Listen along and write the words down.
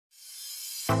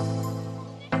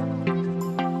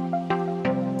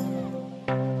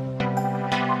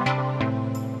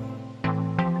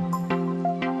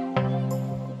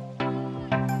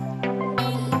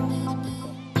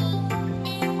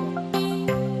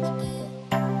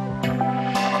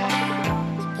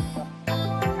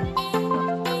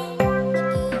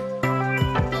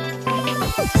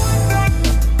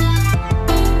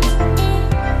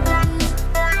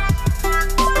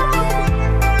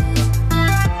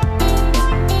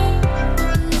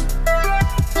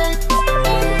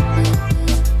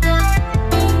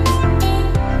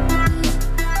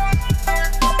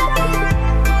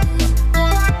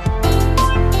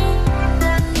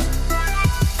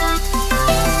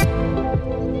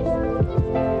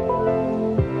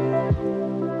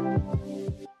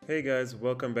Hey guys,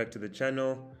 welcome back to the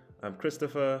channel. I'm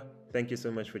Christopher. Thank you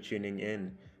so much for tuning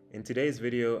in. In today's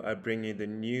video, I bring you the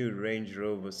new Range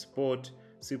Rover Sport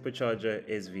Supercharger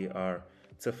SVR.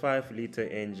 It's a 5-liter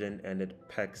engine and it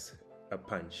packs a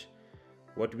punch.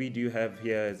 What we do have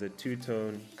here is a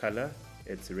two-tone color.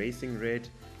 It's racing red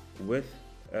with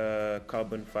a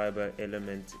carbon fiber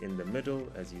element in the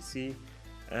middle, as you see,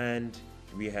 and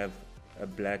we have a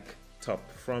black top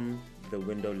from the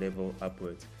window level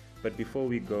upwards. But before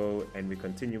we go and we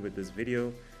continue with this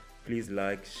video, please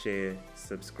like, share,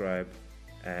 subscribe,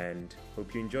 and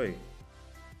hope you enjoy.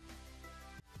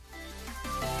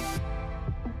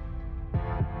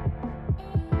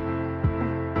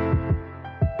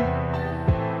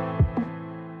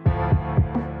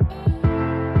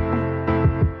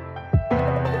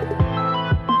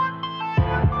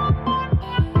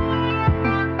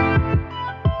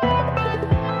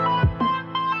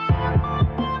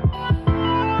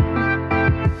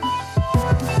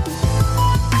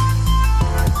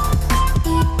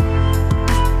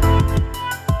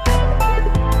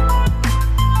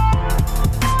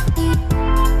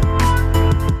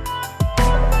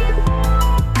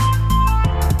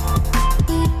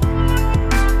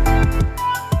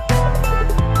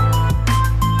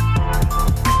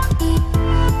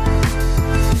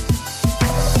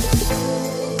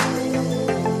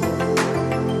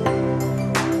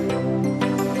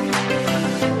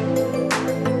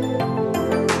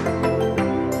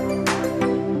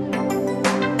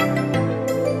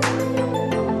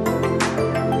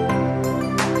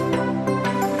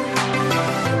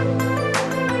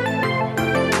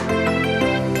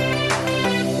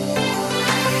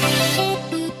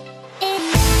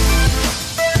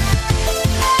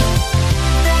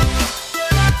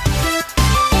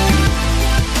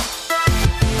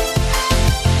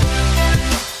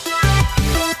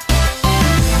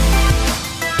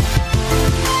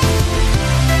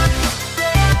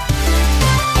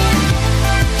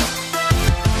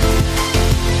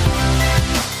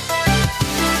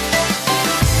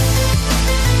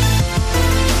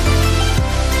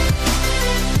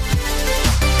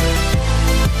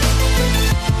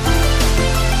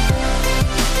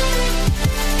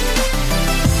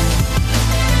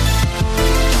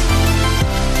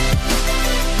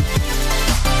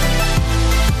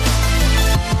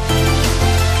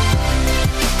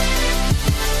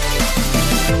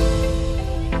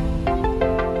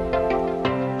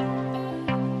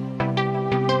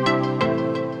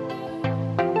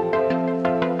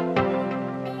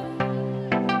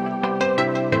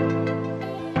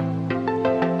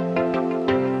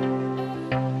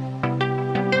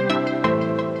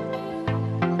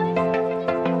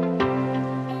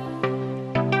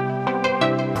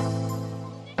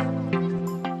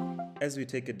 As we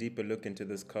take a deeper look into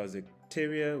this car's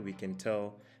interior, we can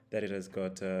tell that it has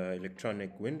got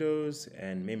electronic windows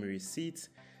and memory seats.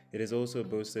 It is also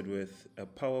boasted with a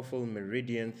powerful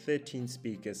Meridian 13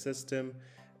 speaker system,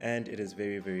 and it is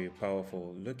very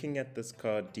powerful. Looking at this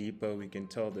car deeper, we can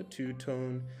tell the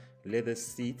two-tone leather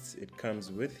seats. It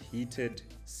comes with heated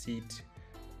seat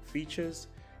features,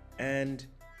 and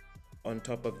on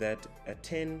top of that, a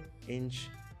 10-inch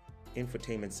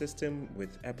infotainment system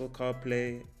with Apple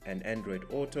CarPlay and Android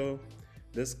Auto.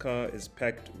 This car is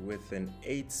packed with an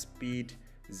 8-speed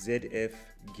ZF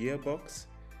gearbox,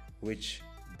 which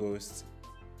boasts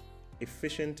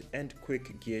efficient and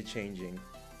quick gear changing.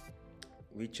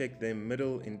 We check the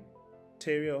middle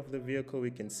interior of the vehicle.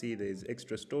 We can see there's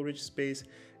extra storage space,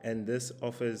 and this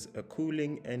offers a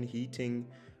cooling and heating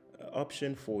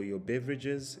option for your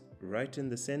beverages right in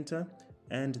the center,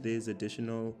 and there's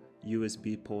additional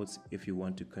USB ports if you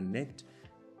want to connect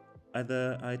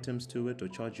other items to it or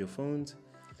charge your phones.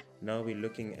 Now we're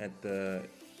looking at the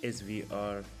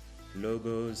SVR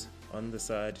logos on the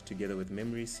side together with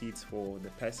memory seats for the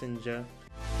passenger.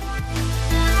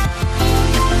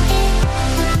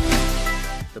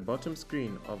 The bottom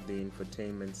screen of the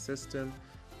infotainment system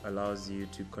allows you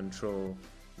to control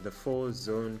the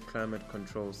 4-zone climate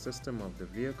control system of the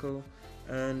vehicle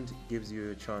and gives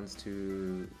you a chance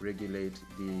to regulate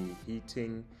the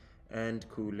heating and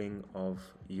cooling of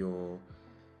your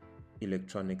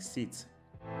electronic seats.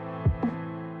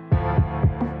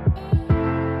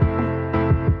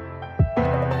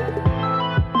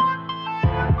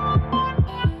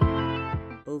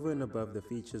 Over and above the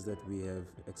features that we have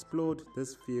explored,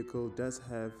 this vehicle does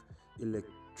have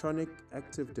electronic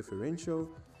active differential,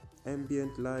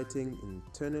 ambient lighting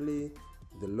internally,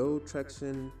 the low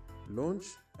traction launch,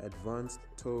 advanced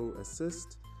tow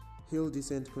assist, hill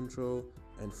descent control,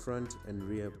 and front and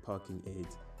rear parking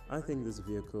aids. I think this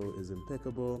vehicle is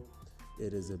impeccable.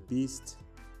 It is a beast.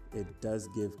 It does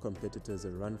give competitors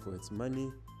a run for its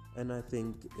money, and I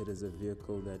think it is a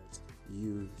vehicle that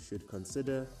you should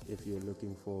consider if you're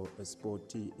looking for a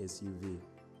sporty SUV.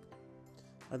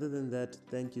 Other than that,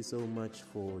 thank you so much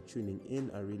for tuning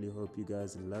in. I really hope you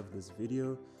guys love this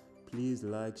video. Please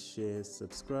like, share,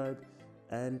 subscribe,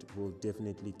 and we'll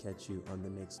definitely catch you on the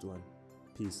next one.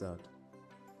 Peace out.